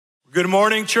Good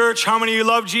morning, church. How many of you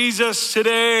love Jesus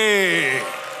today?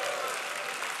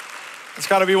 It's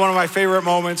got to be one of my favorite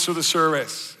moments of the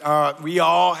service. We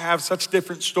all have such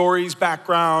different stories,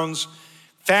 backgrounds,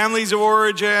 families of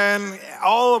origin.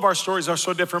 All of our stories are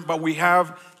so different, but we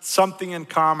have something in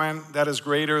common that is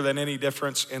greater than any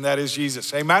difference, and that is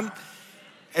Jesus. Amen?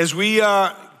 As we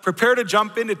prepare to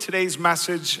jump into today's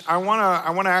message, I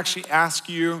want to actually ask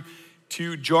you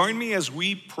to join me as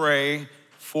we pray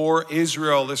for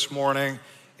Israel this morning.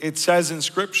 It says in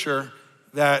Scripture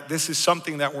that this is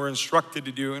something that we're instructed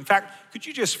to do. In fact, could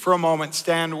you just for a moment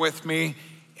stand with me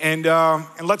and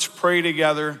let's pray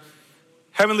together.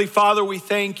 Heavenly Father, we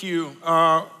thank you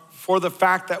for the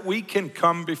fact that we can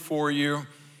come before you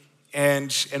and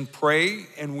pray,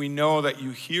 and we know that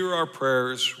you hear our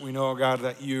prayers. We know, God,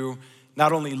 that you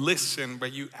not only listen,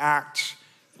 but you act,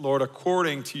 Lord,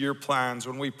 according to your plans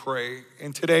when we pray.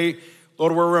 And today,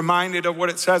 Lord, we're reminded of what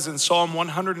it says in Psalm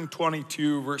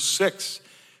 122, verse 6,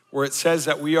 where it says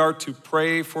that we are to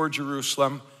pray for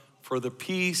Jerusalem, for the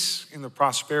peace and the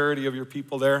prosperity of your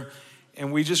people there.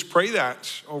 And we just pray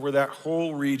that over that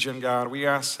whole region, God. We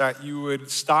ask that you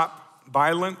would stop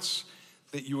violence,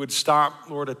 that you would stop,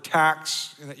 Lord,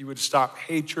 attacks, and that you would stop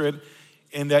hatred,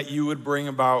 and that you would bring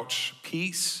about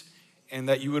peace, and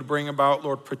that you would bring about,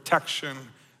 Lord, protection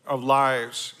of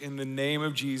lives. In the name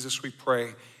of Jesus, we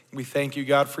pray. We thank you,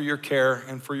 God, for your care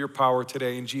and for your power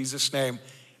today. In Jesus' name,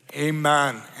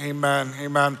 amen, amen,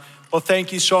 amen. Well,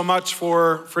 thank you so much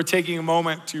for taking a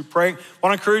moment to pray. I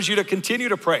want to encourage you to continue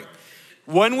to pray.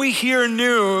 When we hear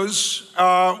news,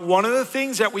 one of the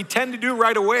things that we tend to do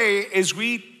right away is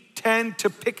we tend to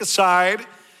pick a side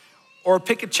or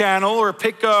pick a channel or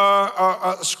pick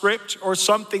a script or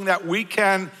something that we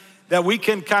can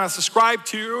kind of subscribe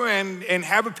to and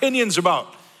have opinions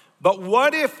about. But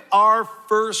what if our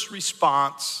first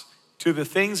response to the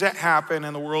things that happen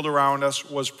in the world around us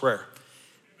was prayer?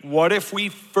 What if we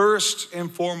first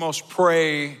and foremost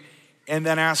pray and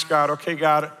then ask God, okay,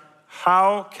 God,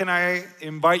 how can I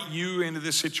invite you into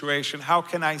this situation? How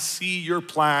can I see your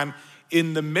plan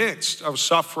in the midst of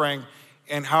suffering?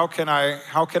 And how can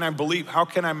I believe? How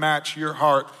can I match your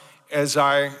heart as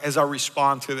I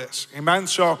respond to this? Amen.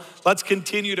 So let's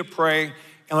continue to pray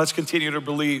and let's continue to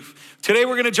believe. Today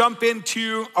we're going to jump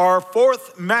into our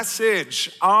fourth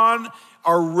message on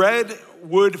our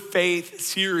Redwood Faith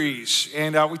series.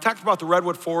 And we talked about the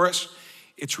Redwood Forest.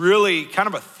 It's really kind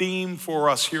of a theme for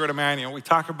us here at Emmanuel. We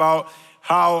talk about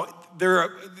how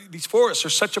these forests are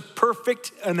such a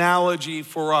perfect analogy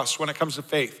for us when it comes to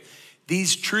faith.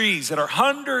 These trees that are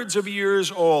hundreds of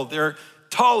years old, they're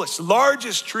tallest,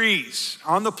 largest trees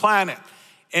on the planet.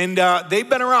 And they've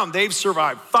been around. They've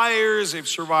survived fires. They've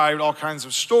survived all kinds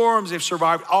of storms. They've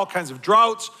survived all kinds of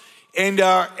droughts. And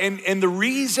the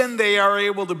reason they are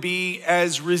able to be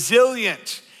as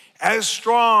resilient, as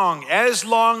strong, as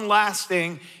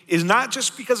long-lasting is not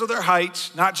just because of their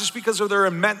height, not just because of their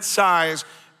immense size,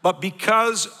 but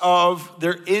because of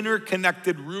their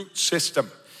interconnected root system.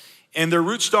 And their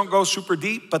roots don't go super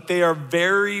deep, but they are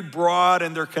very broad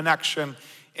in their connection.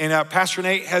 And Pastor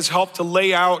Nate has helped to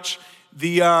lay out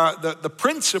the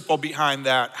principle behind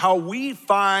that, how we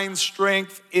find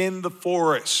strength in the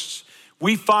forests.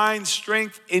 We find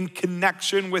strength in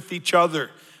connection with each other.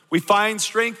 We find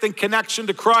strength in connection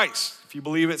to Christ. If you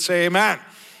believe it, say amen.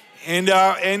 And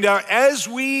as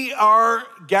we are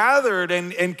gathered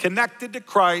and connected to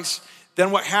Christ,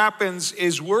 then what happens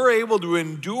is we're able to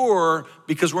endure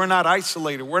because we're not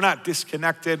isolated. We're not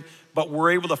disconnected, but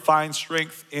we're able to find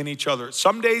strength in each other.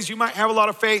 Some days you might have a lot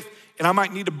of faith, and I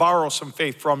might need to borrow some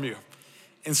faith from you.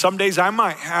 And some days I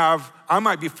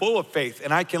might be full of faith,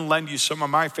 and I can lend you some of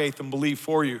my faith and believe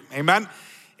for you. Amen?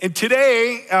 And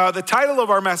today, the title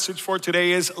of our message for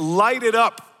today is Light It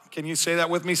Up. Can you say that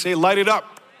with me? Say, light it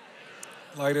up.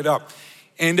 Light it up.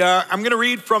 And I'm going to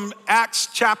read from Acts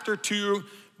chapter 2,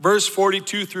 verse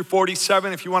 42 through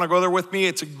 47. If you want to go there with me,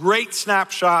 it's a great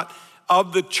snapshot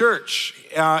of the church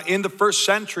in the first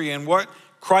century and what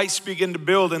Christ began to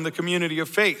build in the community of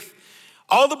faith.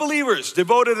 All the believers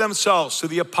devoted themselves to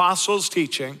the apostles'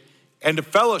 teaching and to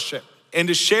fellowship and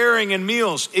to sharing in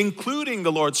meals, including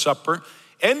the Lord's Supper,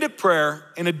 and to prayer,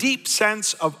 and a deep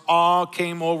sense of awe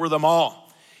came over them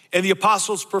all. And the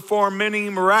apostles performed many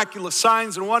miraculous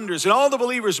signs and wonders, and all the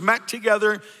believers met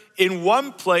together in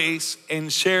one place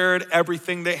and shared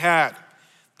everything they had.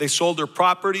 They sold their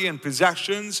property and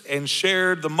possessions and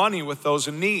shared the money with those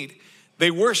in need.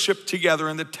 They worshiped together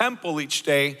in the temple each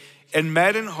day and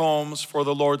met in homes for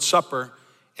the Lord's Supper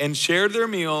and shared their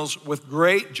meals with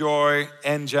great joy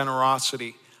and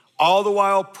generosity, all the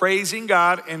while praising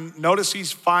God. And notice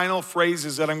these final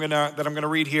phrases that I'm gonna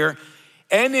read here.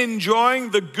 and enjoying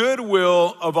the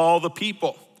goodwill of all the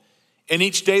people. And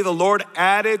each day the Lord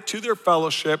added to their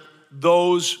fellowship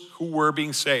those who were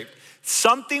being saved.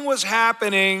 Something was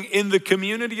happening in the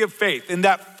community of faith, in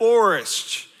that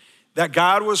forest that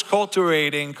God was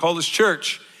cultivating, called his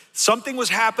church. Something was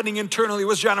happening internally. It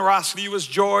was generosity, it was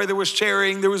joy, there was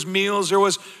sharing, there was meals, there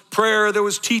was prayer, there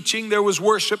was teaching, there was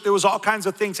worship, there was all kinds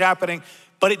of things happening.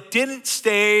 But it didn't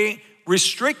stay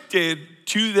restricted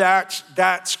to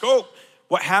that scope.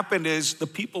 What happened is the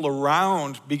people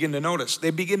around begin to notice.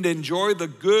 They begin to enjoy the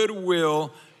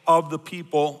goodwill of the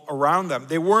people around them.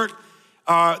 They weren't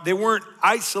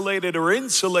isolated or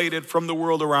insulated from the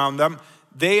world around them.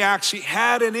 They actually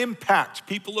had an impact.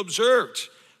 People observed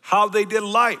how they did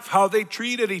life, how they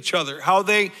treated each other, how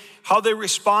they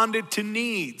responded to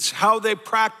needs, how they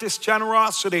practiced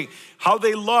generosity, how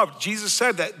they loved. Jesus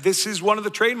said that this is one of the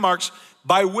trademarks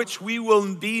by which we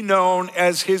will be known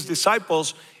as his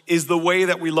disciples, is the way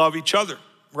that we love each other,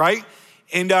 right?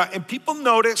 And people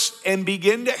notice and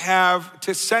begin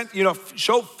to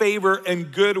show favor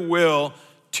and goodwill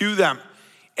to them.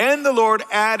 And the Lord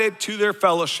added to their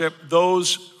fellowship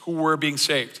those who were being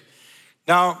saved.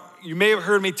 Now, you may have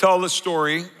heard me tell the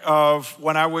story of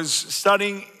when I was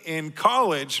studying in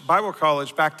college, Bible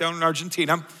college, back down in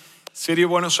Argentina, city of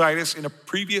Buenos Aires, in a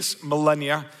previous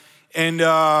millennia. And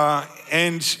I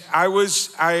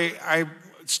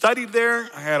studied there.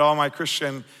 I had all my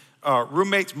Christian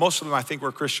roommates. Most of them, I think,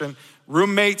 were Christian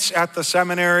roommates at the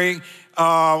seminary.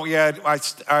 We had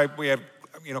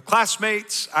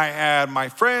classmates. I had my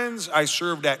friends. I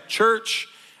served at church.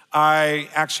 I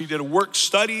actually did a work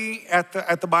study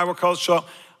at the Bible college. So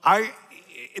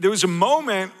there was a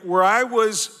moment where I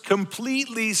was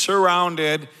completely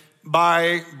surrounded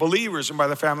by believers and by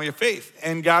the family of faith.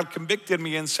 And God convicted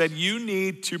me and said, you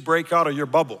need to break out of your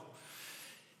bubble.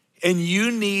 And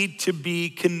you need to be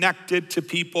connected to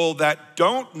people that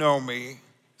don't know me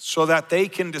so that they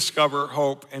can discover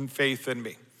hope and faith in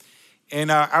me. And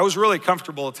I was really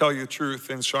comfortable, to tell you the truth.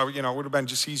 And so, it would have been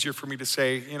just easier for me to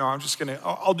say,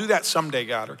 I'll do that someday,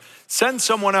 God, or send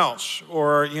someone else,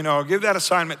 or, give that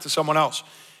assignment to someone else.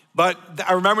 But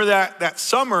I remember that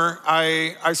summer,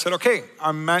 I said, okay,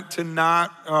 I'm meant to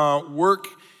not work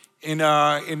in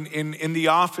the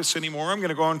office anymore. I'm going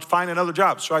to go and find another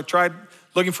job. So I tried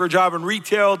looking for a job in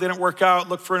retail, didn't work out.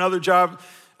 Looked for another job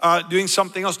doing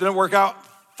something else, didn't work out.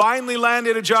 Finally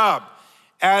landed a job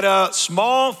at a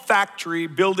small factory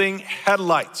building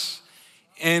headlights.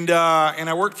 And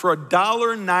I worked for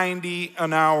 $1.90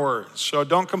 an hour. So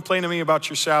don't complain to me about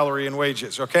your salary and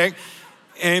wages, okay?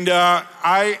 And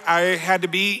I had to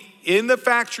be in the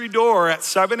factory door at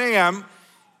 7 a.m.,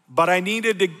 but I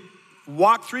needed to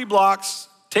walk 3 blocks,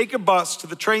 take a bus to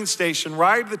the train station,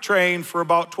 ride the train for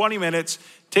about 20 minutes,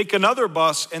 take another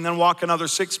bus, and then walk another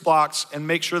 6 blocks and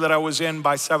make sure that I was in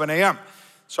by 7 a.m.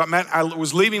 So it meant I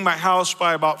was leaving my house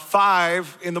by about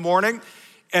 5 in the morning.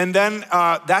 And then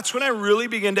that's when I really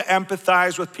begin to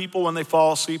empathize with people when they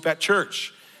fall asleep at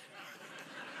church.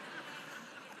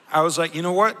 I was like, you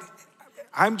know what?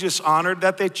 I'm just honored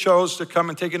that they chose to come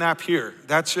and take a nap here.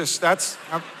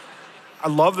 I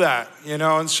love that,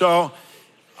 And so,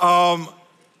 I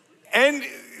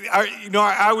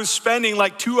was spending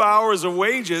like 2 hours of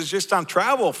wages just on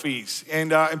travel fees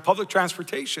and public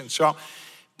transportation. So,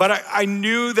 but I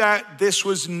knew that this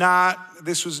was not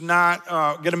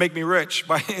going to make me rich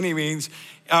by any means.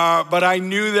 But I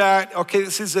knew that, okay,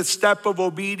 this is a step of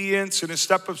obedience and a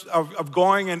step of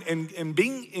going and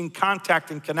being in contact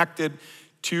and connected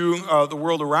to the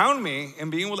world around me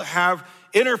and being able to have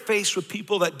interface with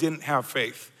people that didn't have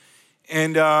faith.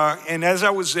 And as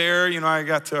I was there, I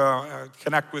got to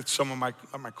connect with some of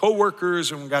my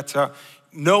coworkers, and we got to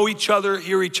know each other,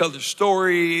 hear each other's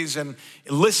stories, and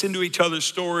listen to each other's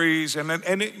stories. And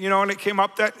it came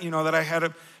up that that I had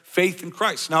a faith in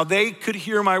Christ. Now they could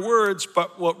hear my words,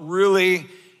 but what really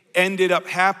ended up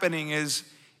happening is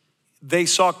they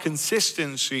saw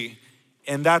consistency,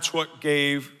 and that's what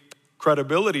gave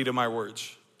credibility to my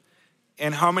words.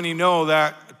 And how many know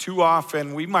that too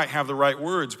often we might have the right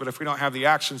words, but if we don't have the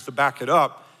actions to back it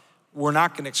up, we're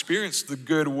not going to experience the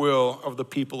goodwill of the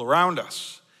people around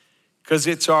us. Because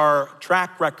it's our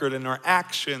track record and our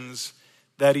actions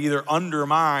that either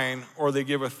undermine or they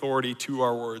give authority to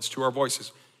our words, to our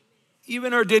voices.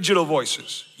 Even our digital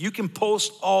voices. You can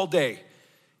post all day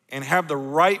and have the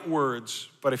right words,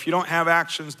 but if you don't have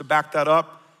actions to back that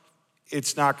up,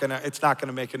 it's not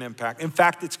gonna make an impact. In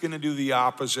fact, it's gonna do the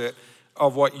opposite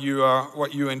of what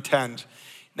you intend.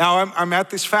 Now I'm at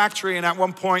this factory, and at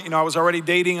one point, I was already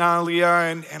dating Analia,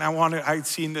 and I'd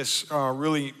seen this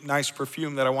really nice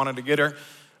perfume that I wanted to get her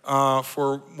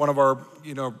for one of our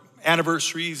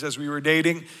anniversaries as we were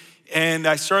dating. And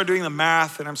I started doing the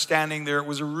math, and I'm standing there. It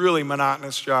was a really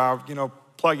monotonous job,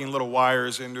 plugging little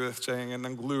wires into a thing and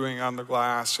then gluing on the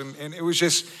glass. And it was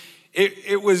just,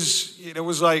 it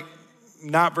was like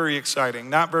not very exciting,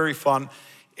 not very fun.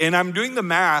 And I'm doing the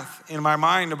math in my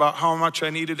mind about how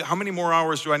many more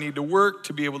hours do I need to work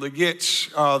to be able to get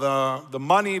the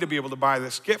money to be able to buy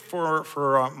this gift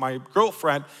for my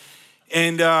girlfriend.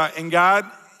 And God,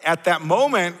 at that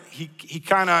moment, he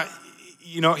kind of,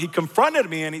 he confronted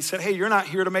me and he said, hey, you're not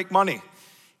here to make money.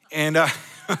 And I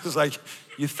was like,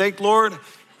 you think, Lord?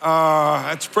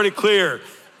 That's pretty clear.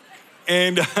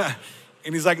 And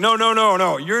he's like,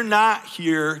 no, you're not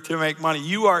here to make money.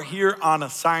 You are here on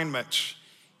assignment.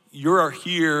 You are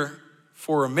here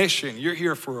for a mission. You're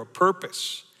here for a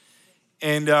purpose.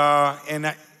 And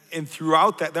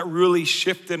throughout that really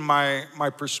shifted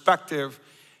my perspective.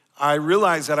 I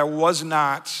realized that I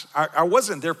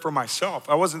wasn't there for myself.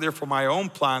 I wasn't there for my own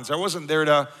plans. I wasn't there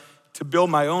to build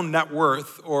my own net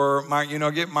worth or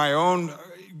get my own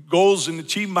goals and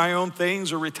achieve my own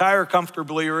things or retire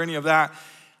comfortably or any of that.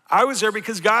 I was there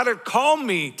because God had called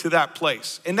me to that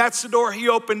place. And that's the door he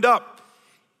opened up.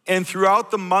 And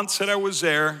throughout the months that I was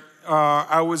there,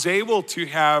 I was able to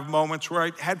have moments where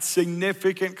I had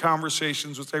significant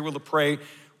conversations, was able to pray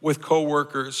with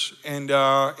coworkers and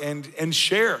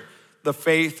share the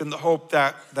faith and the hope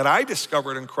that I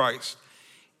discovered in Christ.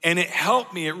 And it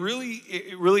helped me. It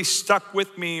really stuck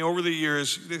with me over the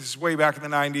years. This is way back in the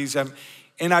 90s.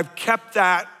 And I've kept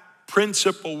that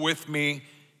principle with me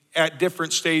at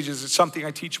different stages. It's something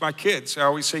I teach my kids. I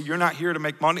always say, you're not here to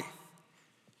make money.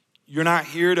 You're not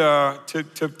here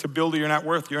to build your net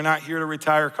worth. You're not here to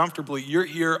retire comfortably. You're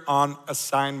here on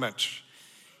assignment.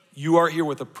 You are here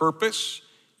with a purpose.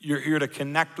 You're here to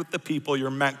connect with the people you're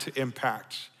meant to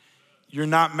impact. You're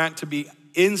not meant to be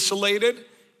insulated,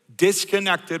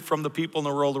 disconnected from the people in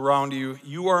the world around you.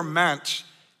 You are meant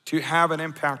to have an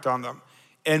impact on them.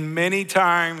 And many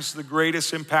times the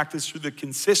greatest impact is through the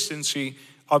consistency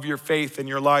of your faith in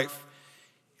your life.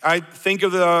 I think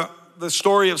of the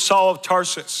story of Saul of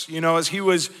Tarsus, as he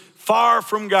was far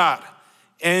from God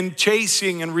and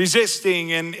chasing and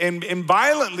resisting and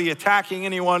violently attacking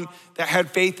anyone that had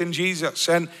faith in Jesus.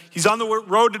 And he's on the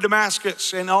road to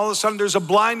Damascus, and all of a sudden there's a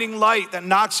blinding light that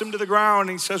knocks him to the ground.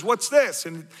 And he says, what's this?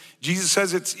 And Jesus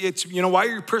says, it's why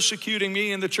are you persecuting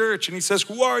me in the church? And he says,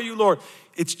 who are you, Lord?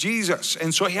 It's Jesus.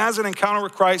 And so he has an encounter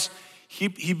with Christ.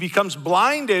 He becomes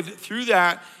blinded through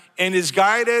that and is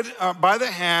guided by the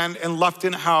hand and left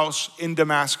in a house in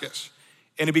Damascus.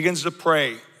 And he begins to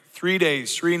pray 3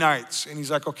 days, 3 nights. And he's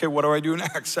like, okay, what do I do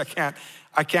next? I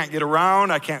can't get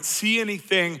around. I can't see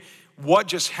anything. What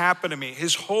just happened to me?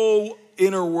 His whole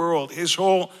inner world, his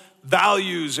whole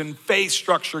values and faith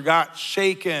structure got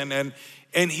shaken.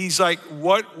 And he's like,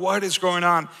 what is going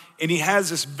on? And he has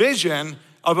this vision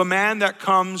of a man that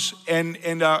comes and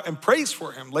prays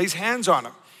for him, lays hands on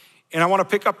him. And I want to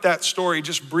pick up that story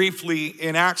just briefly.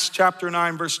 In Acts chapter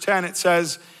 9, verse 10, it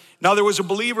says, now there was a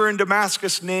believer in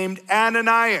Damascus named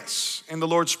Ananias, and the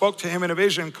Lord spoke to him in a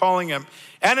vision, calling him,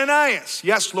 Ananias.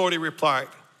 Yes, Lord, he replied.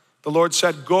 The Lord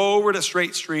said, go over to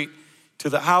Straight Street to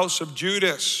the house of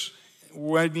Judas.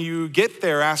 When you get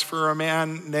there, ask for a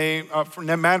man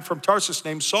from Tarsus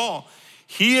named Saul.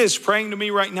 He is praying to me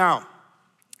right now.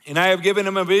 And I have given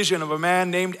him a vision of a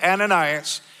man named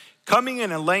Ananias coming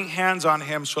in and laying hands on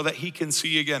him so that he can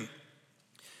see again.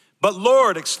 But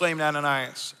Lord, exclaimed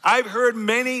Ananias, I've heard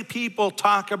many people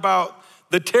talk about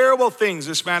the terrible things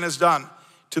this man has done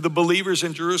to the believers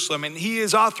in Jerusalem, and he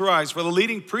is authorized by the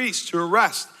leading priests to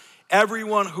arrest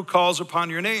everyone who calls upon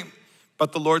your name.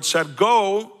 But the Lord said,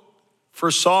 go,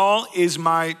 for Saul is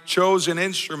my chosen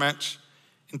instrument,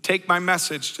 and take my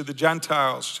message to the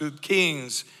Gentiles, to the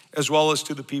kings, as well as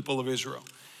to the people of Israel.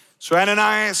 So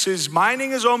Ananias is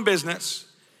minding his own business,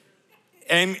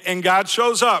 and God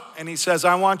shows up and he says,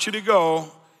 I want you to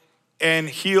go and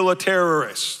heal a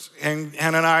terrorist. And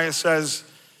Ananias says,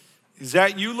 is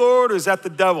that you, Lord, or is that the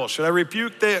devil? Should I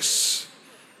rebuke this?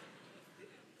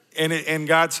 And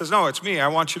God says, no, it's me. I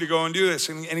want you to go and do this.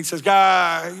 And he says,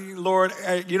 God, Lord,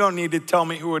 you don't need to tell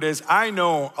me who it is. I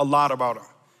know a lot about him.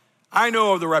 I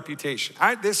know of the reputation.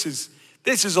 This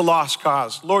is a lost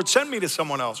cause. Lord, send me to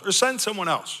someone else, or send someone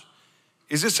else.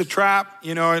 Is this a trap?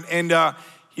 And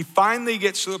he finally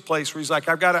gets to the place where he's like,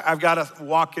 I've got to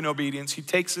walk in obedience. He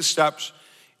takes the steps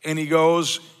and he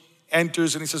goes,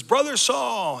 enters, and he says, Brother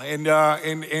Saul,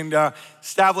 and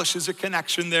establishes a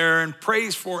connection there and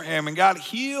prays for him. And God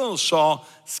heals Saul.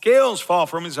 Scales fall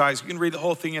from his eyes. You can read the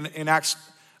whole thing in Acts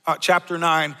chapter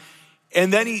 9.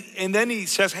 And then he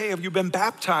says, hey, have you been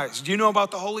baptized? Do you know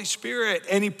about the Holy Spirit?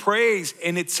 And he prays,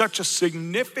 and it's such a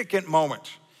significant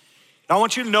moment. Now, I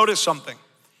want you to notice something.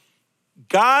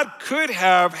 God could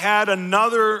have had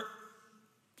another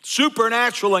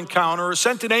supernatural encounter or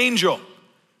sent an angel,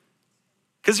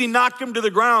 because he knocked him to the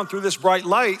ground through this bright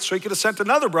light, so he could have sent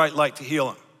another bright light to heal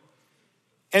him.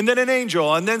 And then an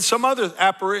angel, and then some other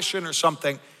apparition or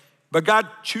something. But God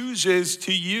chooses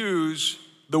to use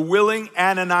the willing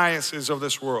Ananiases of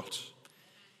this world.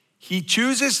 He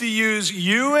chooses to use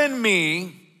you and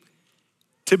me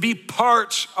to be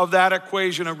parts of that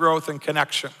equation of growth and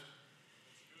connection.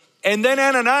 And then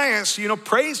Ananias,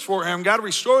 prays for him. God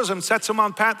restores him, sets him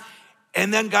on path.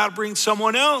 And then God brings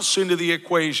someone else into the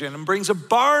equation and brings a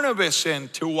Barnabas in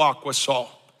to walk with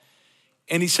Saul.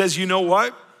 And he says, you know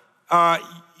what?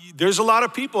 There's a lot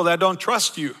of people that don't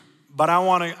trust you, but I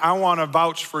want to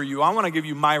vouch for you. I want to give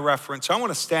you my reference. I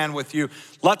want to stand with you.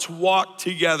 Let's walk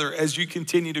together as you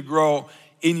continue to grow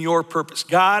in your purpose.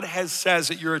 God says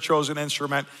that you're a chosen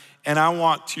instrument, and I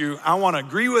want to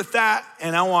agree with that,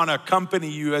 and I want to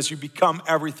accompany you as you become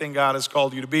everything God has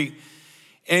called you to be.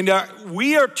 And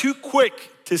we are too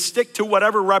quick to stick to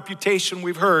whatever reputation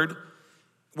we've heard.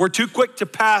 We're too quick to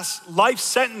pass life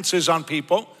sentences on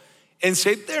people and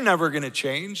say they're never going to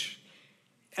change.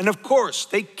 And of course,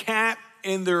 they can't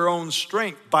in their own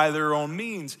strength, by their own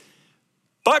means.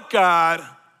 But God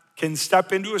can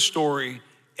step into a story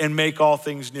and make all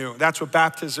things new. That's what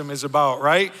baptism is about,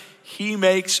 right? He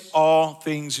makes all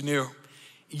things new.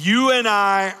 You and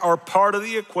I are part of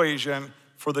the equation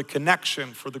for the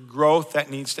connection, for the growth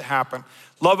that needs to happen.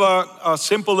 Love a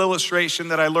simple illustration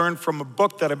that I learned from a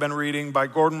book that I've been reading by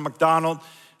Gordon MacDonald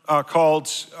called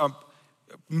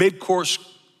Mid-Course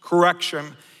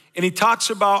Correction. And he talks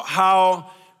about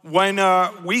how when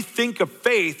we think of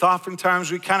faith,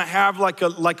 oftentimes we kind of have like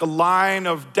a line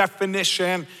of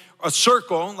definition, a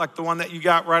circle, like the one that you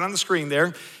got right on the screen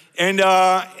there.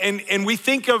 And we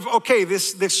think of, okay,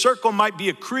 this circle might be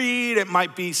a creed, it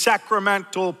might be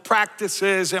sacramental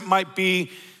practices, it might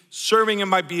be serving, it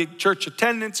might be church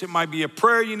attendance, it might be a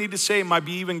prayer you need to say, it might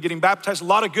be even getting baptized, a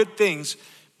lot of good things.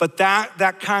 But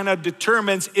that kind of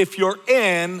determines if you're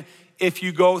in, if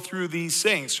you go through these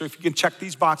things. So if you can check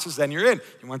these boxes, then you're in.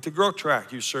 You went to Growth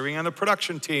Track, you're serving on the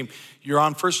production team, you're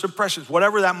on First Impressions,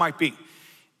 whatever that might be.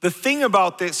 The thing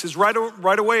about this is right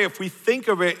away, if we think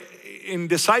of it in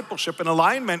discipleship and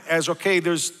alignment as, okay,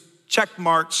 there's check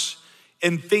marks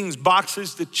and things,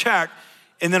 boxes to check,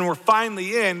 and then we're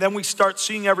finally in, then we start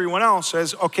seeing everyone else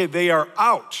as, okay, they are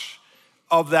out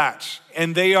of that.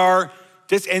 And they are,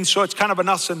 and so it's kind of an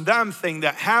us and them thing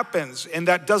that happens, and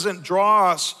that doesn't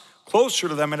draw us closer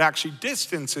to them, it actually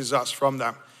distances us from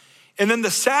them. And then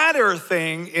the sadder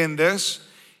thing in this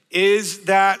is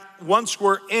that once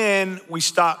we're in, we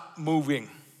stop moving.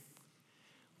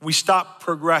 We stop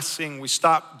progressing, we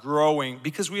stop growing,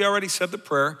 because we already said the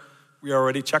prayer, we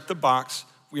already checked the box,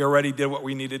 we already did what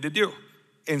we needed to do.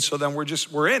 And so then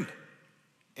we're in,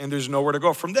 and there's nowhere to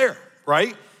go from there,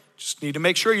 right? Just need to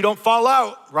make sure you don't fall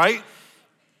out, right?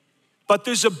 But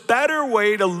there's a better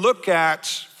way to look at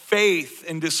faith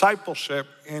and discipleship,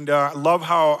 and I love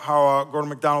how Gordon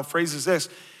MacDonald phrases this.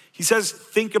 He says,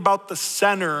 think about the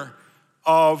center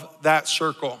of that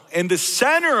circle. And the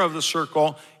center of the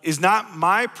circle is not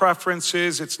my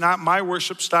preferences, it's not my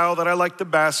worship style that I like the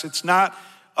best, it's not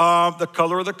the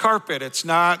color of the carpet, it's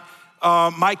not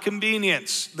my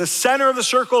convenience. The center of the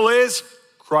circle is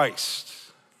Christ.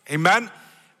 Amen?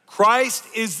 Christ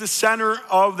is the center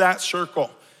of that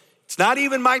circle. It's not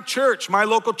even my church, my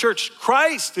local church.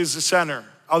 Christ is the center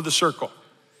of the circle.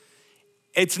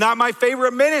 It's not my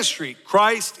favorite ministry.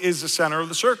 Christ is the center of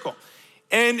the circle.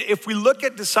 And if we look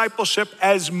at discipleship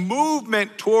as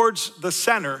movement towards the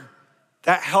center,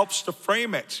 that helps to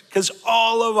frame it, because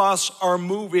all of us are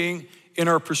moving in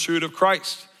our pursuit of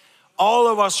Christ. All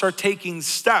of us are taking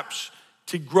steps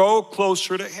to grow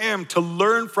closer to him, to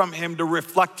learn from him, to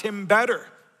reflect him better.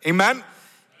 Amen?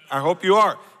 I hope you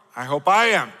are. I hope I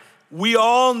am. We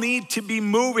all need to be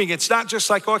moving. It's not just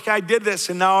like, okay, I did this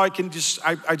and now I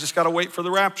just got to wait for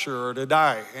the rapture or to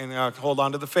die and hold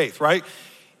on to the faith, right?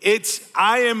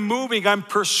 I am moving, I'm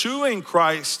pursuing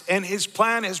Christ and his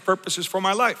plan, his purposes for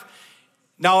my life.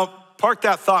 Now, park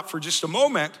that thought for just a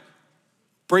moment.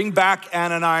 Bring back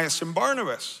Ananias and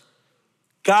Barnabas.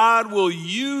 God will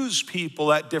use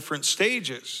people at different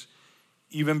stages,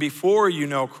 even before you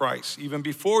know Christ, even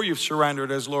before you've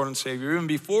surrendered as Lord and Savior, even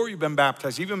before you've been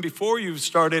baptized, even before you've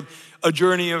started a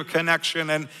journey of connection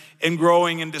and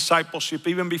growing in discipleship,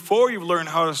 even before you've learned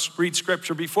how to read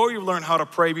scripture, before you've learned how to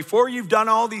pray, before you've done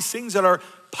all these things that are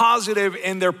positive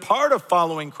and they're part of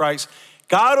following Christ.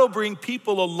 God will bring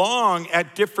people along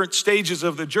at different stages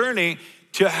of the journey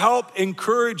to help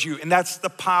encourage you. And that's the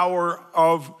power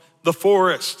of the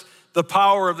forest, the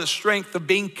power of the strength of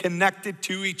being connected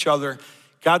to each other.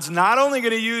 God's not only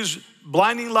going to use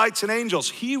blinding lights and angels,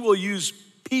 he will use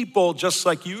people just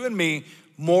like you and me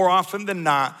more often than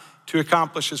not to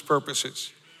accomplish his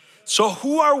purposes. So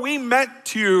who are we meant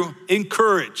to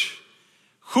encourage?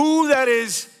 Who that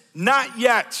is not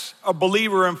yet a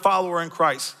believer and follower in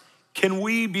Christ, can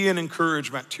we be an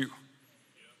encouragement to?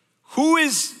 Who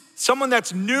is someone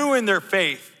that's new in their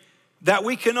faith that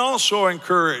we can also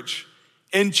encourage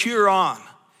and cheer on?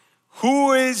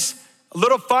 Who is a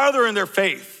little farther in their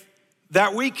faith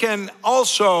that we can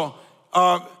also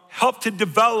help to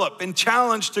develop and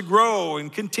challenge to grow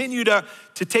and continue to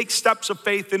take steps of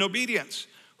faith and obedience?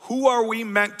 Who are we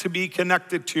meant to be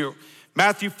connected to?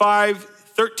 Matthew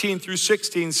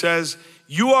 5:13-16 says,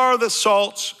 "You are the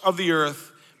salt of the earth,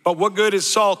 but what good is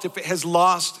salt if it has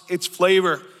lost its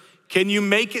flavor? Can you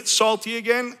make it salty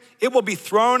again? It will be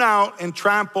thrown out and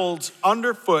trampled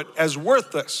underfoot as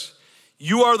worthless.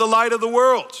 You are the light of the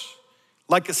world,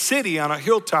 like a city on a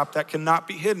hilltop that cannot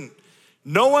be hidden.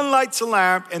 No one lights a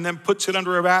lamp and then puts it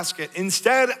under a basket.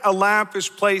 Instead, a lamp is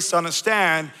placed on a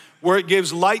stand where it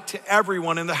gives light to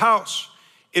everyone in the house.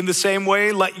 In the same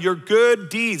way, let your good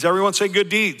deeds," everyone say good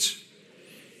deeds,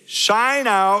 "shine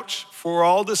out for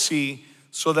all to see,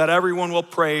 so that everyone will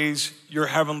praise your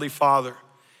heavenly Father."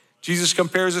 Jesus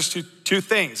compares us to two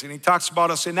things, and he talks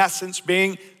about us in essence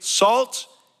being salt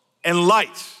and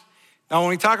light. Now, when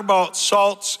we talk about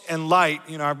salt and light,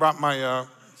 I brought my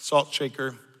salt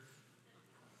shaker.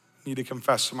 Need to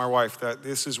confess to my wife that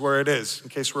this is where it is, in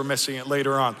case we're missing it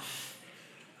later on.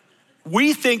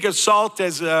 We think of salt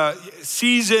as a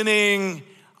seasoning,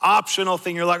 optional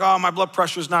thing. You're like, oh, my blood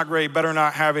pressure's not great, better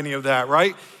not have any of that,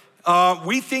 right?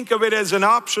 We think of it as an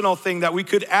optional thing that we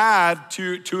could add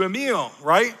to a meal,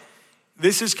 right?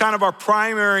 This is kind of our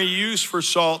primary use for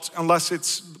salt, unless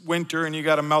it's winter and you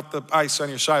got to melt the ice on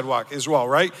your sidewalk as well,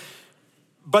 right?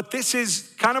 But this is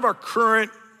kind of our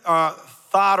current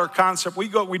thought or concept.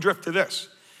 We drift to this.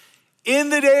 In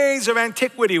the days of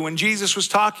antiquity, when Jesus was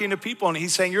talking to people and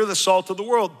he's saying, you're the salt of the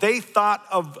world, they thought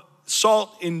of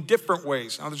salt in different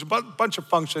ways. Now, there's a bunch of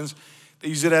functions. They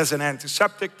use it as an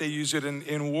antiseptic. They use it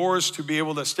in wars to be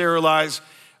able to sterilize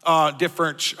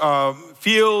different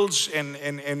fields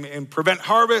and prevent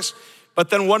harvest.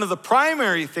 But then one of the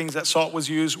primary things that salt was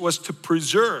used was to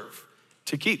preserve,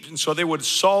 to keep. And so they would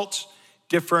salt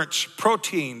different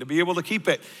protein to be able to keep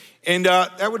it. And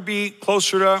that would be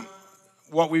closer to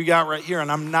what we got right here. And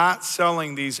I'm not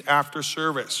selling these after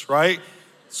service, right?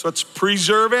 So it's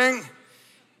preserving.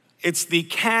 It's the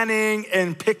canning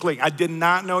and pickling. I did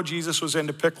not know Jesus was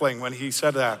into pickling when he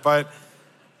said that, but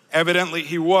evidently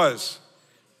he was.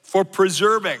 For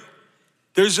preserving.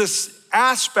 There's this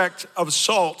aspect of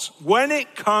salt when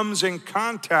it comes in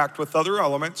contact with other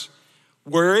elements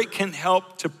where it can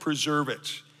help to preserve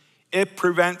it. It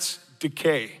prevents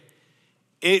decay.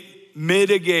 It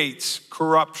mitigates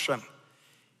corruption.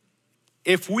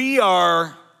 If we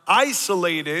are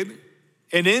isolated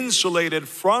and insulated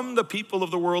from the people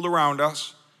of the world around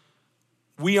us,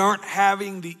 we aren't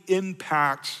having the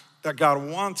impact that God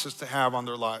wants us to have on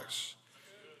their lives.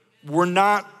 We're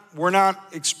not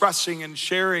expressing and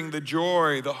sharing the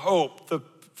joy, the hope, the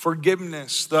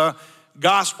forgiveness, the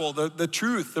gospel, the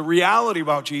truth, the reality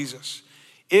about Jesus.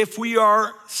 If we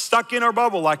are stuck in our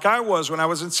bubble like I was when I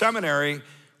was in seminary,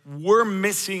 we're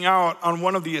missing out on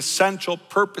one of the essential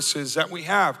purposes that we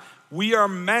have. We are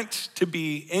meant to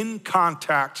be in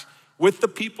contact with the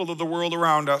people of the world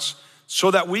around us so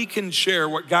that we can share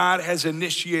what God has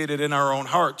initiated in our own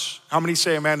hearts. How many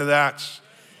say amen to that?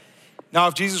 Now,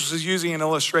 if Jesus was using an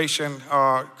illustration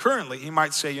currently, he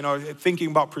might say, thinking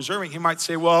about preserving, he might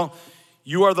say, well,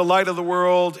 you are the light of the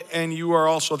world and you are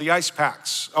also the ice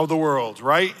packs of the world,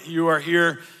 right? You are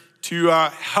here to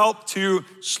help to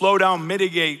slow down,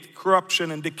 mitigate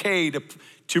corruption and decay,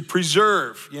 to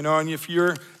preserve, and if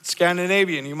you're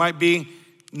Scandinavian, you might be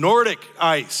Nordic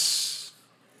ice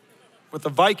with a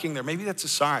Viking there. Maybe that's a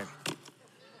sign.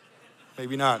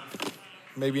 Maybe not.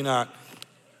 Maybe not.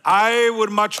 I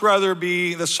would much rather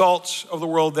be the salt of the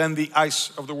world than the ice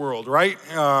of the world, right?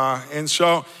 And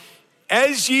so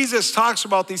as Jesus talks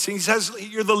about these things, he says,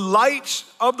 you're the light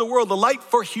of the world, the light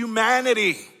for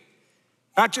humanity.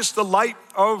 Not just the light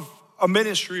of a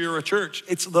ministry or a church.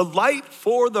 It's the light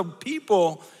for the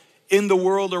people in the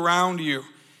world around you.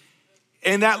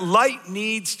 And that light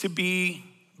needs to be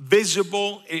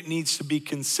visible. It needs to be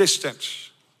consistent.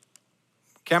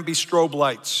 Can't be strobe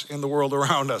lights in the world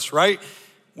around us, right?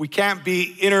 We can't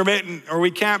be intermittent, or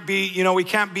we can't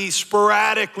be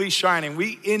sporadically shining.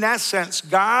 In essence,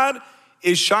 God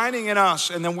is shining in us,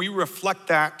 and then we reflect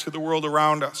that to the world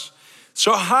around us.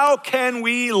 So how can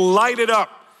we light it up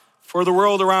for the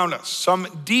world around us? Some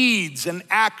deeds and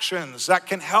actions that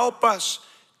can help us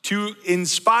to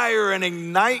inspire and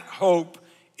ignite hope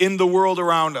in the world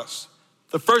around us.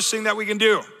 The first thing that we can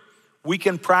do, we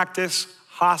can practice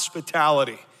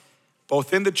hospitality,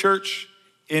 both in the church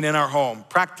and in our home.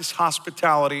 Practice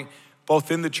hospitality,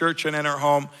 both in the church and in our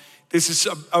home. This is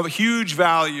of huge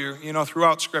value,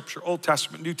 throughout Scripture, Old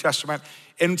Testament, New Testament.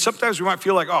 And sometimes we might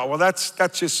feel like, oh, well, that's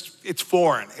just, it's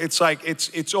foreign. It's like,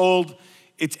 it's old,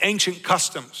 it's ancient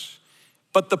customs.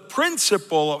 But the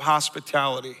principle of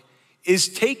hospitality is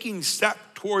taking step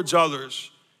towards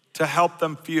others to help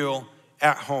them feel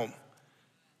at home.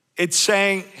 It's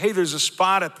saying, hey, there's a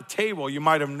spot at the table. You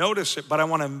might have noticed it, but I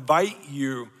want to invite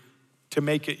you to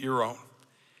make it your own.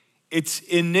 It's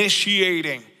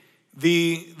initiating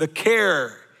the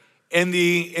care and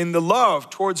the love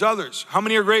towards others. How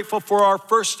many are grateful for our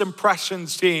First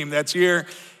Impressions team that's here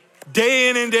day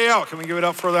in and day out? Can we give it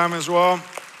up for them as well?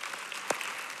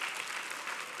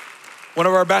 One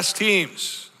of our best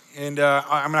teams, and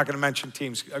I'm not going to mention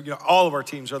teams. All of our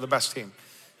teams are the best team.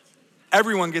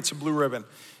 Everyone gets a blue ribbon.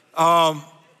 But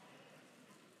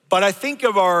I think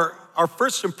of our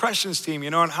First Impressions team,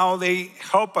 and how they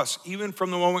help us, even from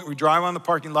the moment we drive on the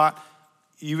parking lot,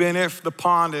 even if the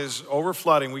pond is over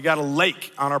flooding, we got a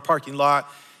lake on our parking lot,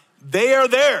 they are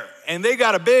there, and they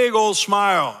got a big old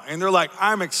smile, and they're like,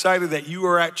 I'm excited that you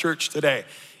are at church today.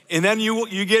 And then you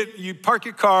park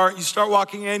your car, you start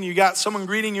walking in, you got someone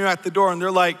greeting you at the door, and they're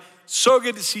like, so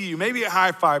good to see you. Maybe a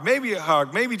high five, maybe a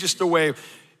hug, maybe just a wave,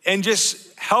 and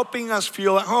just helping us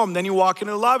feel at home. Then you walk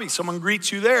into the lobby, someone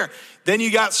greets you there. Then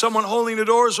you got someone holding the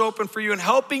doors open for you and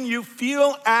helping you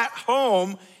feel at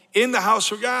home in the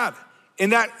house of God.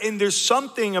 And there's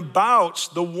something about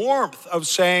the warmth of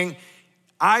saying,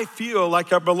 I feel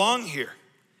like I belong here.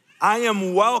 I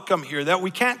am welcome here, that we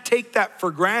can't take that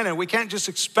for granted. We can't just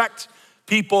expect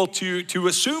people to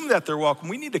assume that they're welcome.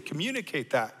 We need to communicate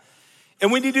that.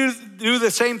 And we need to do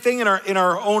the same thing in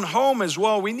our own home as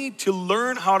well. We need to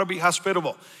learn how to be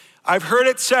hospitable. I've heard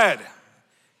it said,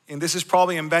 and this is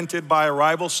probably invented by a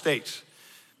rival state,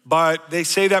 but they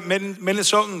say that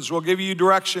Minnesotans will give you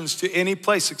directions to any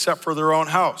place except for their own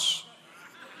house.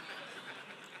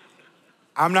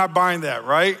 I'm not buying that,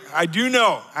 right? I do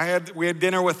know. We had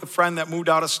dinner with a friend that moved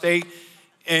out of state,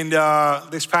 and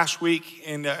this past week,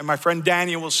 and my friend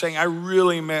Daniel was saying, I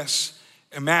really miss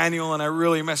Emmanuel, and I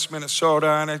really miss Minnesota,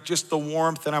 and just the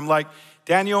warmth. And I'm like,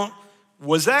 Daniel,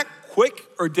 was that quick,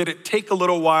 or did it take a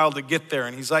little while to get there?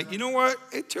 And he's like, you know what?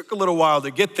 It took a little while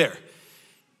to get there.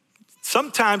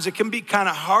 Sometimes it can be kind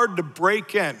of hard to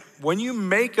break in. When you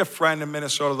make a friend in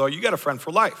Minnesota, though, you got a friend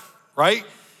for life, right?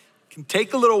 It can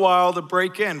take a little while to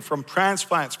break in from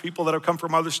transplants, people that have come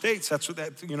from other states. That's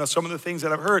some of the things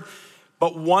that I've heard.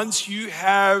 But once you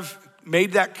have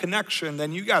made that connection,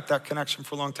 then you got that connection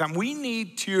for a long time. We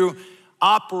need to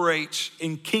operate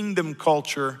in kingdom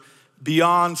culture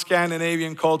beyond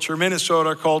Scandinavian culture,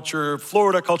 Minnesota culture,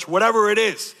 Florida culture, whatever it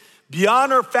is.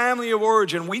 Beyond our family of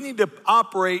origin, we need to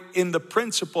operate in the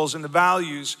principles and the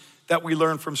values that we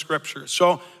learn from Scripture.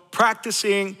 So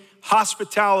practicing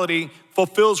hospitality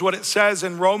fulfills what it says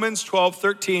in Romans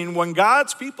 12:13. When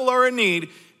God's people are in need,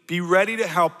 be ready to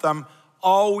help them.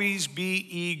 Always be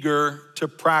eager to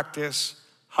practice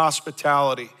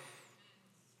hospitality.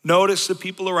 Notice the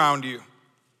people around you.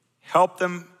 Help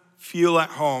them feel at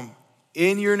home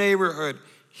in your neighborhood,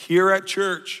 here at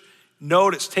church.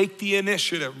 Notice, take the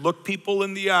initiative, look people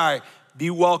in the eye, be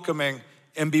welcoming,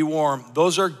 and be warm.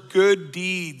 Those are good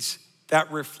deeds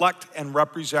that reflect and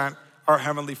represent our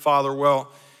Heavenly Father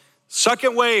well.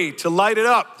 Second way to light it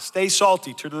up, stay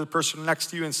salty. Turn to the person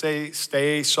next to you and say,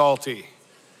 stay salty.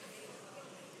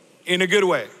 In a good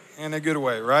way,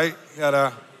 right?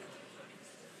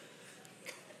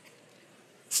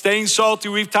 Staying salty,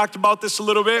 we've talked about this a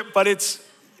little bit, but it's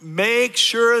make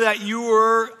sure that you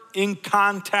are in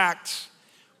contact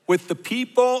with the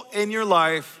people in your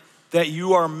life that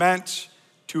you are meant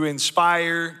to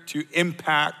inspire, to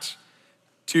impact,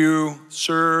 to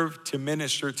serve, to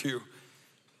minister to.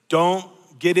 Don't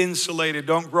get insulated.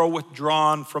 Don't grow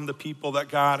withdrawn from the people that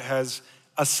God has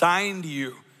assigned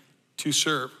you to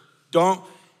serve.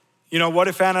 What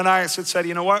if Ananias had said,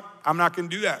 you know what? I'm not going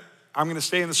to do that. I'm going to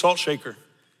stay in the salt shaker.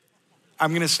 I'm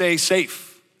going to stay safe.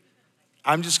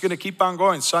 I'm just going to keep on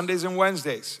going Sundays and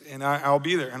Wednesdays, and I'll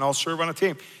be there, and I'll serve on a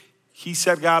team. He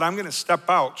said, God, I'm going to step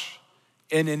out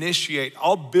and initiate.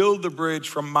 I'll build the bridge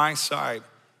from my side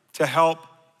to help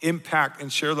impact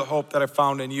and share the hope that I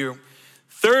found in you.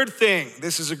 Third thing,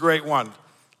 this is a great one.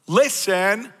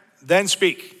 Listen, then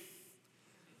speak.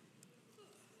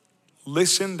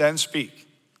 Listen, then speak.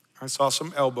 I saw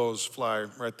some elbows fly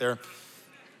right there.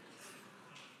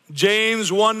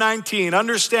 James 1:19,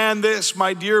 understand this,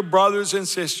 my dear brothers and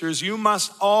sisters, you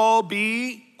must all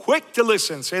be quick to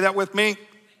listen. Say that with me.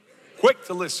 Quick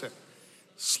to listen,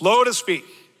 slow to speak,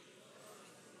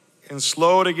 and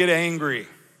slow to get angry.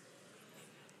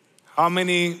 How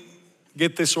many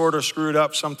get this order screwed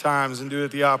up sometimes and do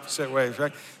it the opposite way?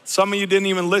 Right? Some of you didn't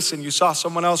even listen. You saw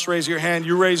someone else raise your hand,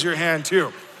 you raise your hand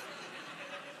too.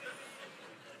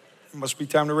 It must be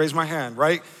time to raise my hand,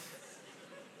 right?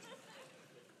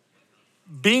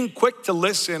 Being quick to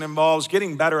listen involves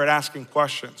getting better at asking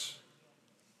questions.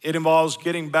 It involves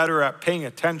getting better at paying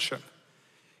attention.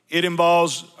 It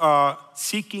involves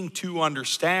seeking to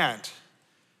understand.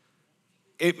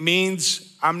 It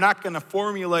means I'm not going to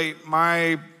formulate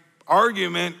my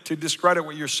argument to discredit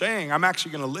what you're saying. I'm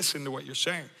actually going to listen to what you're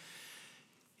saying.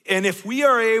 And if we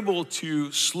are able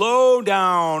to slow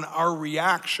down our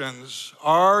reactions,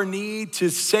 our need to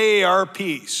say our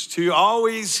piece, to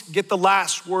always get the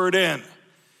last word in,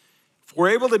 if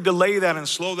we're able to delay that and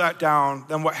slow that down,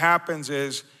 then what happens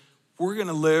is we're going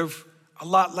to live a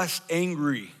lot less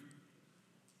angry.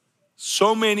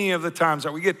 So many of the times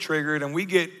that we get triggered and we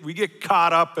get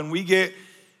caught up and we get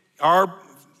our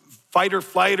fight or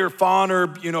flight or fawn or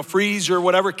freeze or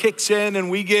whatever kicks in and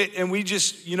we get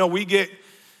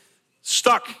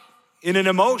stuck in an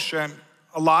emotion.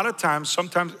 A lot of times,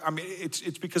 sometimes,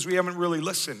 it's because we haven't really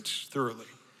listened thoroughly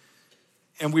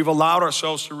and we've allowed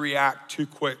ourselves to react too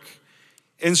quick.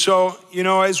 And so,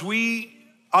 as we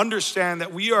understand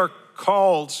that we are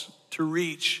called to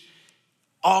reach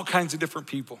all kinds of different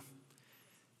people,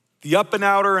 the up and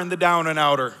outer and the down and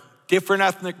outer, different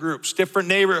ethnic groups, different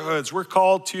neighborhoods. We're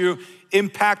called to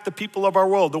impact the people of our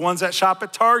world, the ones that shop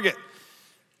at Target,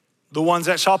 the ones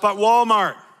that shop at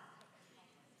Walmart,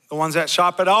 the ones that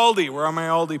shop at Aldi. Where are my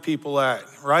Aldi people at,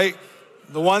 right?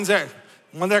 The ones that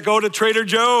go to Trader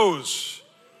Joe's,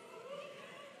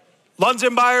 Lunds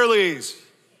and Byerly's,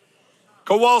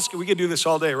 Kowalski. We could do this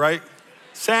all day, right?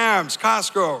 Sam's,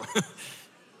 Costco.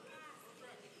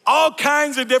 All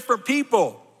kinds of different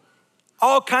people.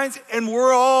 All kinds, and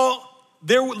we're all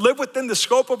there, live within the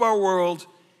scope of our world,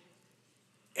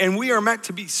 and we are meant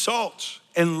to be salt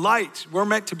and light. We're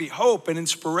meant to be hope and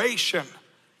inspiration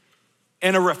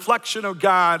and a reflection of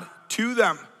God to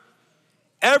them.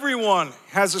 Everyone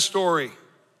has a story.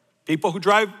 People who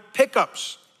drive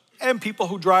pickups and people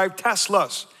who drive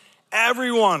Teslas.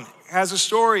 Everyone has a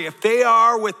story. If they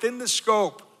are within the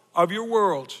scope of your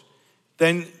world,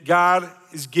 then God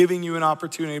is giving you an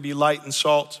opportunity to be light and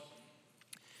salt.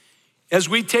 As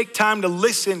we take time to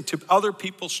listen to other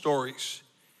people's stories,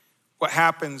 what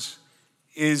happens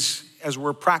is, as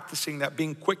we're practicing that,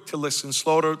 being quick to listen,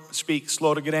 slow to speak,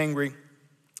 slow to get angry,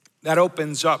 that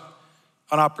opens up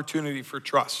an opportunity for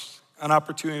trust, an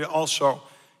opportunity to also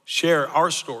share our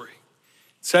story.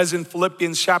 It says in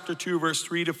Philippians chapter 2, verse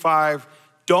 3-5,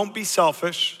 don't be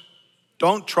selfish,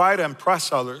 don't try to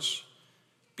impress others,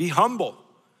 be humble,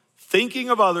 thinking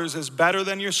of others as better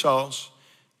than yourselves.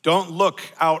 Don't look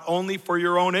out only for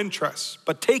your own interests,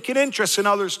 but take an interest in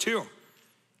others too.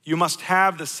 You must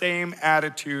have the same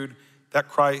attitude that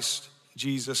Christ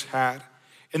Jesus had.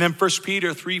 And then 1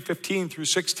 Peter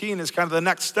 3:15-16 is kind of the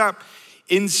next step.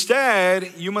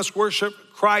 Instead, you must worship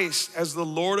Christ as the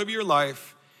Lord of your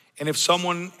life. And if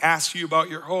someone asks you about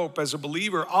your hope as a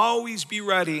believer, always be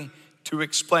ready to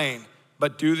explain,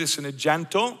 but do this in a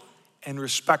gentle and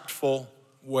respectful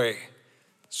way.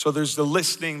 So there's the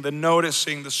listening, the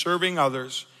noticing, the serving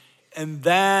others, and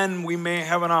then we may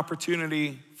have an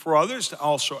opportunity for others to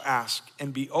also ask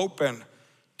and be open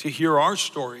to hear our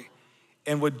story.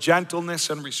 And with gentleness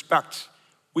and respect,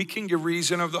 we can give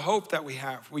reason of the hope that we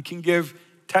have. We can give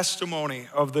testimony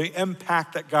of the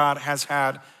impact that God has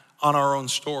had on our own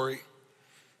story.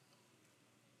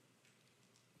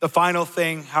 The final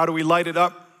thing, how do we light it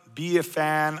up? Be a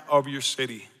fan of your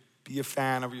city. Be a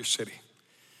fan of your city.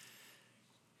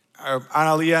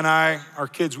 Analia and I, our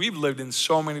kids, we've lived in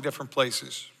so many different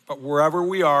places, but wherever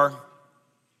we are,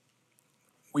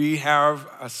 we have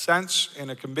a sense and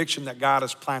a conviction that God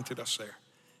has planted us there.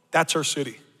 That's our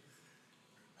city.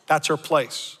 That's our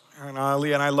place. And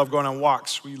Analia and I love going on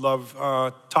walks. We love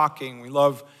talking. We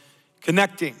love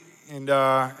connecting. And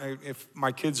if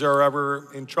my kids are ever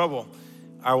in trouble,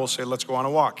 I will say, let's go on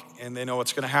a walk. And they know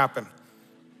what's going to happen.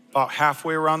 About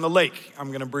halfway around the lake, I'm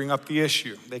going to bring up the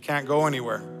issue. They can't go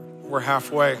anywhere. We're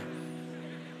halfway.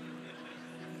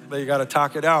 But you got to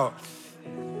talk it out.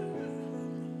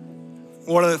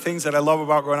 One of the things that I love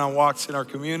about going on walks in our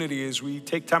community is we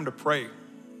take time to pray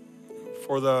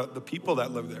for the people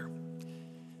that live there.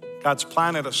 God's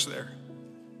planted us there.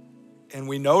 And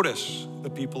we notice the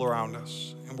people around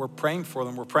us. And we're praying for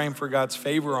them. We're praying for God's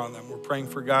favor on them. We're praying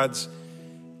for God's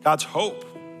hope.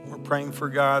 We're praying for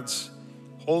God's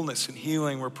wholeness and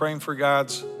healing. We're praying for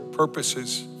God's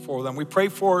purposes for them. We pray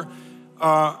for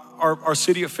our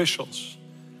city officials.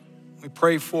 We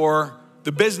pray for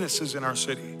the businesses in our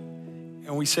city.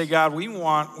 And we say, God, we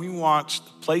want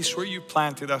the place where you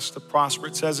planted us to prosper.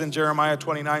 It says in Jeremiah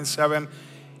 29:7,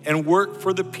 and work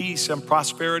for the peace and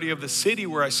prosperity of the city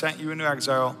where I sent you into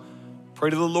exile.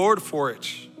 Pray to the Lord for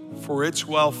it, for its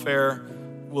welfare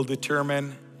will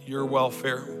determine your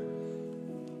welfare.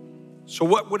 So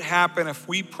what would happen if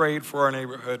we prayed for our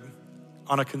neighborhood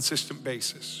on a consistent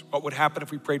basis? What would happen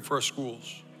if we prayed for our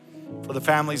schools, for the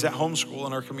families that homeschool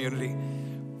in our community,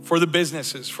 for the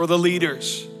businesses, for the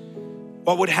leaders?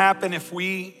 What would happen if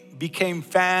we became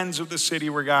fans of the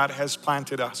city where God has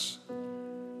planted us?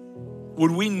 Would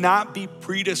we not be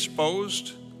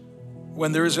predisposed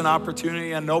when there is an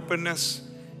opportunity and openness?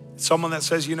 Someone that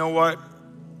says, you know what,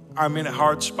 I'm in a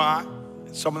hard spot.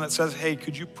 Someone that says, hey,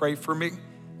 could you pray for me?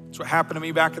 That's what happened to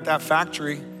me back at that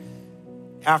factory.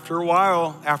 After a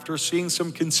while, after seeing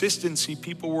some consistency,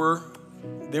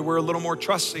 they were a little more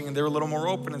trusting and they were a little more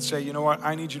open and say, you know what,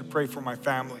 I need you to pray for my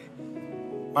family.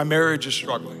 My marriage is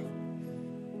struggling.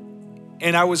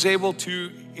 And I was able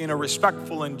to, in a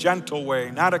respectful and gentle way,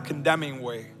 not a condemning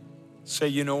way, say,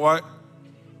 you know what?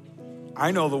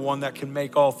 I know the one that can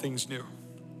make all things new.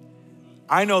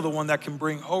 I know the one that can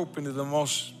bring hope into the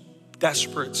most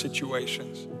desperate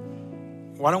situations.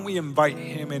 Why don't we invite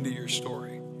him into your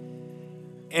story?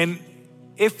 And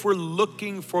if we're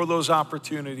looking for those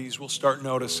opportunities, we'll start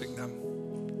noticing them.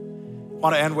 I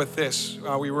want to end with this.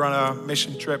 We were on a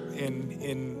mission trip in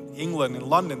England, in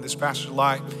London, this past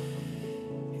July.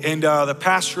 And the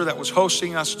pastor that was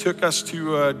hosting us took us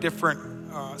to a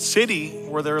different city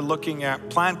where they're looking at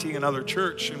planting another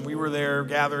church. And we were there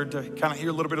gathered to kind of hear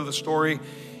a little bit of the story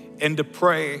and to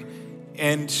pray.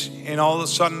 And all of a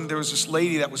sudden there was this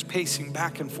lady that was pacing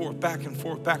back and forth, back and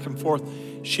forth, back and forth.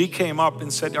 She came up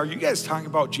and said, are you guys talking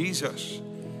about Jesus?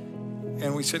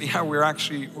 And we said, yeah, we're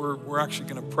actually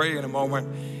going to pray in a moment.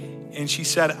 And she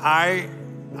said, I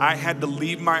had to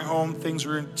leave my home. Things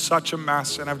were in such a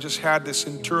mess. And I've just had this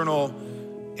internal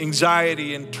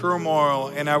anxiety and turmoil.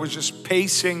 And I was just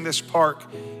pacing this park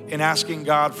and asking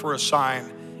God for a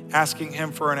sign, asking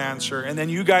him for an answer. And then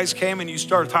you guys came and you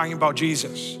started talking about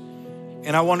Jesus.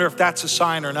 And I wonder if that's a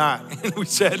sign or not. And we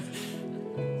said,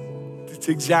 it's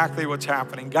exactly what's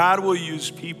happening. God will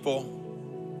use people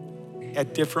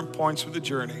at different points of the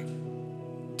journey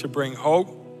to bring hope,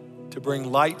 to bring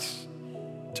light,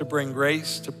 to bring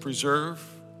grace, to preserve,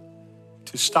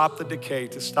 to stop the decay,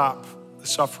 to stop the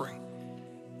suffering.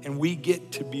 And we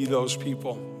get to be those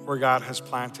people where God has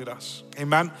planted us.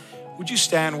 Amen. Would you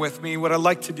stand with me? What I'd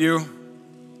like to do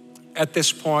at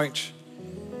this point,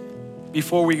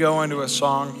 before we go into a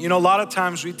song, a lot of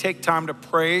times we take time to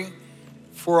pray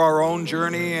for our own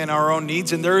journey and our own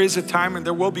needs. And there is a time and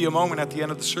there will be a moment at the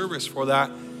end of the service for that.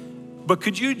 But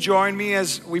could you join me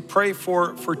as we pray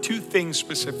for two things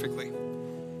specifically?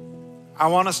 I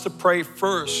want us to pray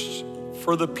first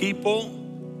for the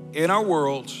people in our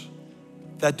world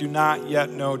that do not yet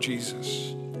know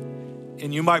Jesus.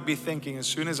 And you might be thinking, as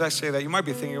soon as I say that, you might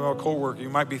be thinking of a coworker. You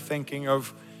might be thinking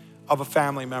of a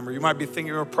family member. You might be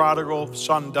thinking of a prodigal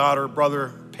son, daughter,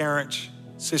 brother, parent,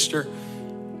 sister,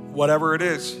 whatever it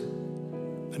is,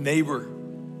 a neighbor,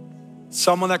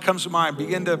 someone that comes to mind.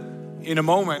 Begin to, in a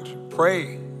moment,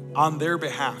 pray on their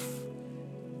behalf.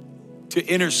 To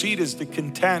intercede is to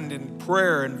contend in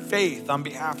prayer and faith on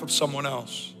behalf of someone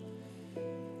else.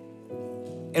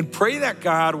 And pray that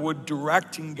God would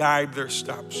direct and guide their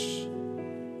steps,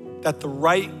 that the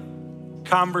right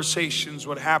conversations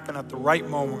would happen at the right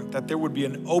moment, that there would be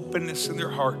an openness in their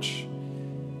hearts,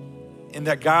 and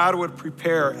that God would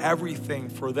prepare everything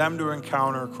for them to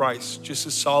encounter Christ, just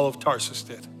as Saul of Tarsus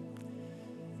did.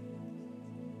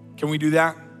 Can we do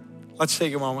that? Let's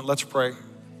take a moment. Let's pray.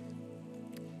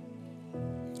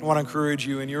 I want to encourage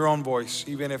you in your own voice,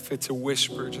 even if it's a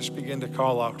whisper, just begin to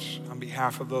call out on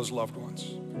behalf of those loved ones,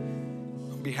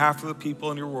 on behalf of the people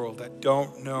in your world that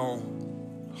don't know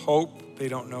hope, they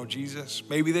don't know Jesus.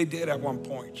 Maybe they did at one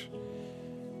point,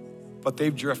 but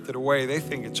they've drifted away. They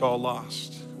think it's all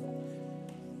lost.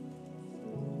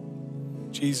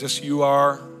 Jesus, you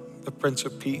are the Prince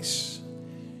of Peace.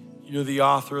 You're the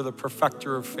author, the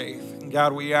perfecter of faith. And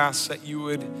God, we ask that you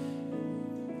would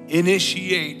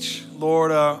initiate,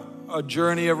 Lord, a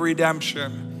journey of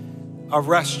redemption, of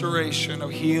restoration,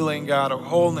 of healing, God, of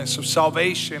wholeness, of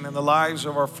salvation in the lives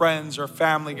of our friends, our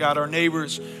family, God, our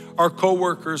neighbors, our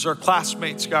coworkers, our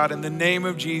classmates, God, in the name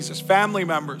of Jesus, family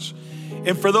members.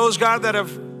 And for those, God, that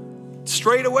have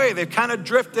strayed away, they've kind of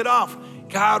drifted off,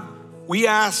 God, we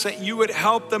ask that you would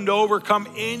help them to overcome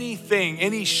anything,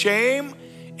 any shame,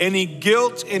 any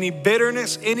guilt, any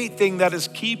bitterness, anything that is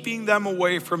keeping them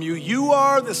away from you. You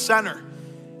are the center.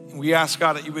 And we ask,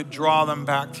 God, that you would draw them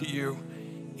back to you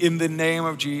in the name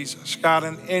of Jesus. God,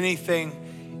 and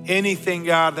anything,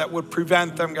 God, that would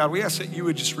prevent them, God, we ask that you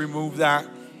would just remove that.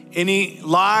 Any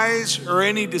lies or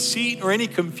any deceit or any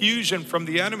confusion from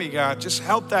the enemy, God, just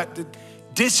help that to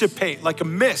dissipate like a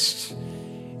mist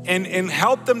and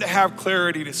help them to have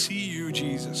clarity to see you,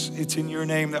 Jesus. It's in your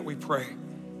name that we pray.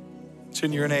 It's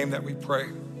in your name that we pray.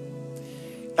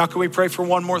 Now, can we pray for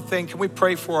one more thing? Can we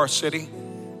pray for our city?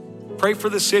 Pray for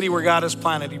the city where God has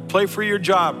planted you. Pray for your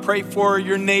job. Pray for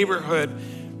your neighborhood.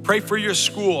 Pray for your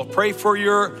school. Pray for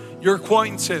your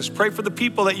acquaintances. Pray for the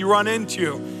people that you run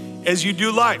into as you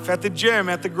do life, at the gym,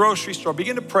 at the grocery store.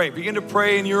 Begin to pray. Begin to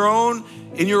pray in your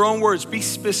own words. Be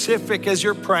specific as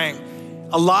you're praying.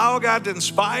 Allow God to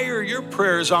inspire your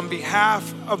prayers on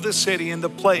behalf of the city and the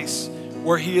place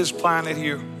where he has planted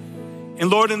you. And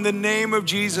Lord, in the name of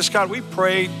Jesus, God, we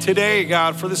pray today,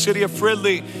 God, for the city of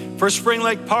Fridley, for Spring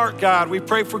Lake Park, God. We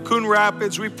pray for Coon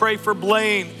Rapids. We pray for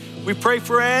Blaine. We pray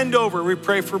for Andover. We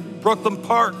pray for Brooklyn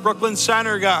Park, Brooklyn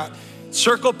Center, God.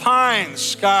 Circle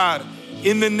Pines, God.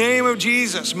 In the name of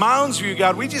Jesus, Mounds View,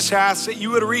 God, we just ask that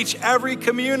you would reach every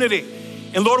community.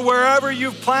 And Lord, wherever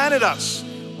you've planted us,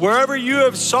 wherever you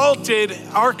have salted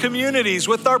our communities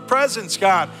with our presence,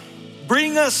 God,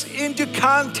 bring us into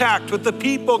contact with the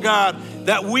people, God,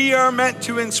 that we are meant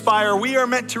to inspire, we are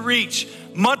meant to reach,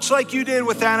 much like you did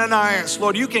with Ananias.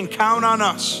 Lord, you can count on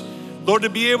us, Lord, to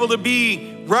be able to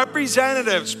be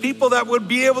representatives, people that would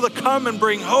be able to come and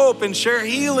bring hope and share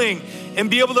healing and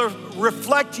be able to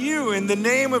reflect you. In the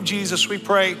name of Jesus, we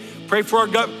pray. Pray for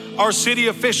our city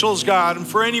officials, God, and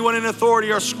for anyone in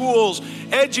authority, our schools,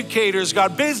 educators,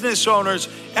 God, business owners,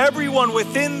 everyone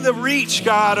within the reach,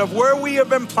 God, of where we have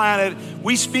been planted.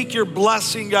 We speak your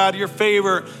blessing, God, your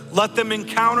favor. Let them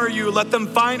encounter you. Let them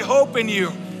find hope in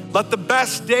you. Let the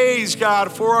best days,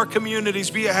 God, for our communities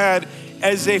be ahead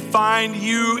as they find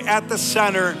you at the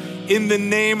center. In the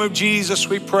name of Jesus,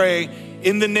 we pray.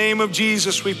 In the name of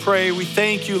Jesus, we pray. We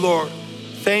thank you, Lord.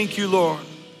 Thank you, Lord.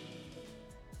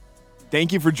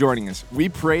 Thank you for joining us. We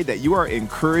pray that you are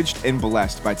encouraged and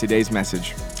blessed by today's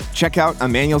message. Check out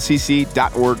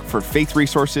emmanuelcc.org for faith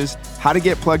resources, how to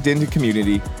get plugged into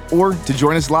community, or to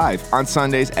join us live on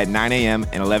Sundays at 9 a.m.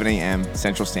 and 11 a.m.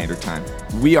 Central Standard Time.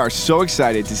 We are so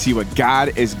excited to see what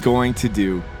God is going to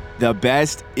do. The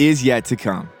best is yet to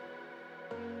come.